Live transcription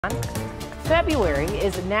February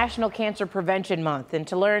is National Cancer Prevention Month, and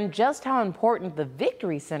to learn just how important the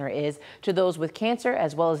Victory Center is to those with cancer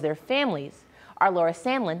as well as their families, our Laura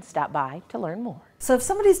Sandlin stopped by to learn more. So if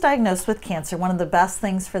somebody's diagnosed with cancer, one of the best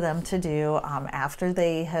things for them to do after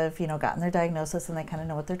they have gotten their diagnosis and they kind of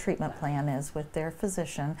know what their treatment plan is with their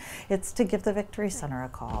physician, it's to give the Victory Center a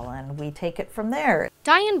call, and we take it from there.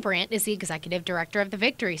 Diane Brandt is the executive director of the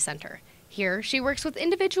Victory Center. Here, she works with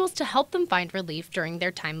individuals to help them find relief during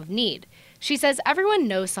their time of need. She says everyone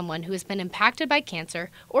knows someone who has been impacted by cancer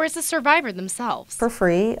or is a survivor themselves. For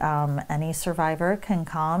free, any survivor can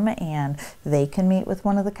come and they can meet with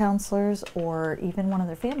one of the counselors or even one of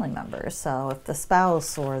their family members. So if the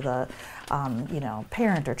spouse or the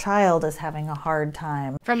parent or child is having a hard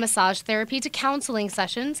time. From massage therapy to counseling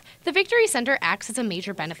sessions, the Victory Center acts as a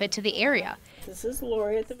major benefit to the area. This is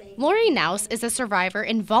Lori. Lori Naus is a survivor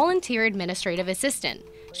and volunteer administrative assistant.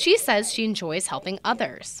 She says she enjoys helping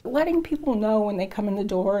others. Letting people know when they come in the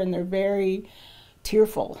door and they're very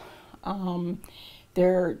tearful. They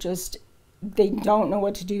don't know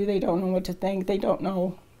what to do, they don't know what to think, they don't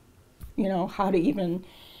know, how to even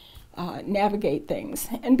navigate things,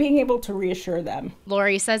 and being able to reassure them.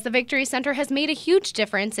 Lori says the Victory Center has made a huge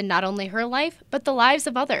difference in not only her life, but the lives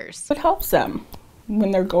of others. It helps them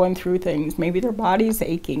when they're going through things. Maybe their body's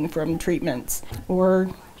aching from treatments, or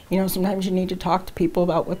sometimes you need to talk to people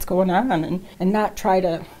about what's going on and not try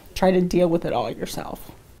to deal with it all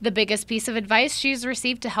yourself. The biggest piece of advice she's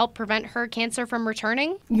received to help prevent her cancer from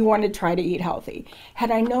returning? You want to try to eat healthy. Had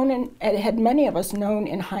many of us known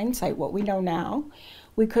in hindsight what we know now,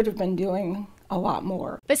 we could have been doing a lot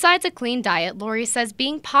more. Besides a clean diet, Lori says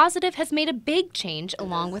being positive has made a big change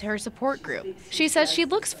along with her support group. She says she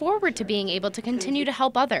looks forward to being able to continue to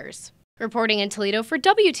help others. Reporting in Toledo for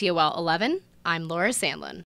WTOL 11, I'm Laura Sandlin.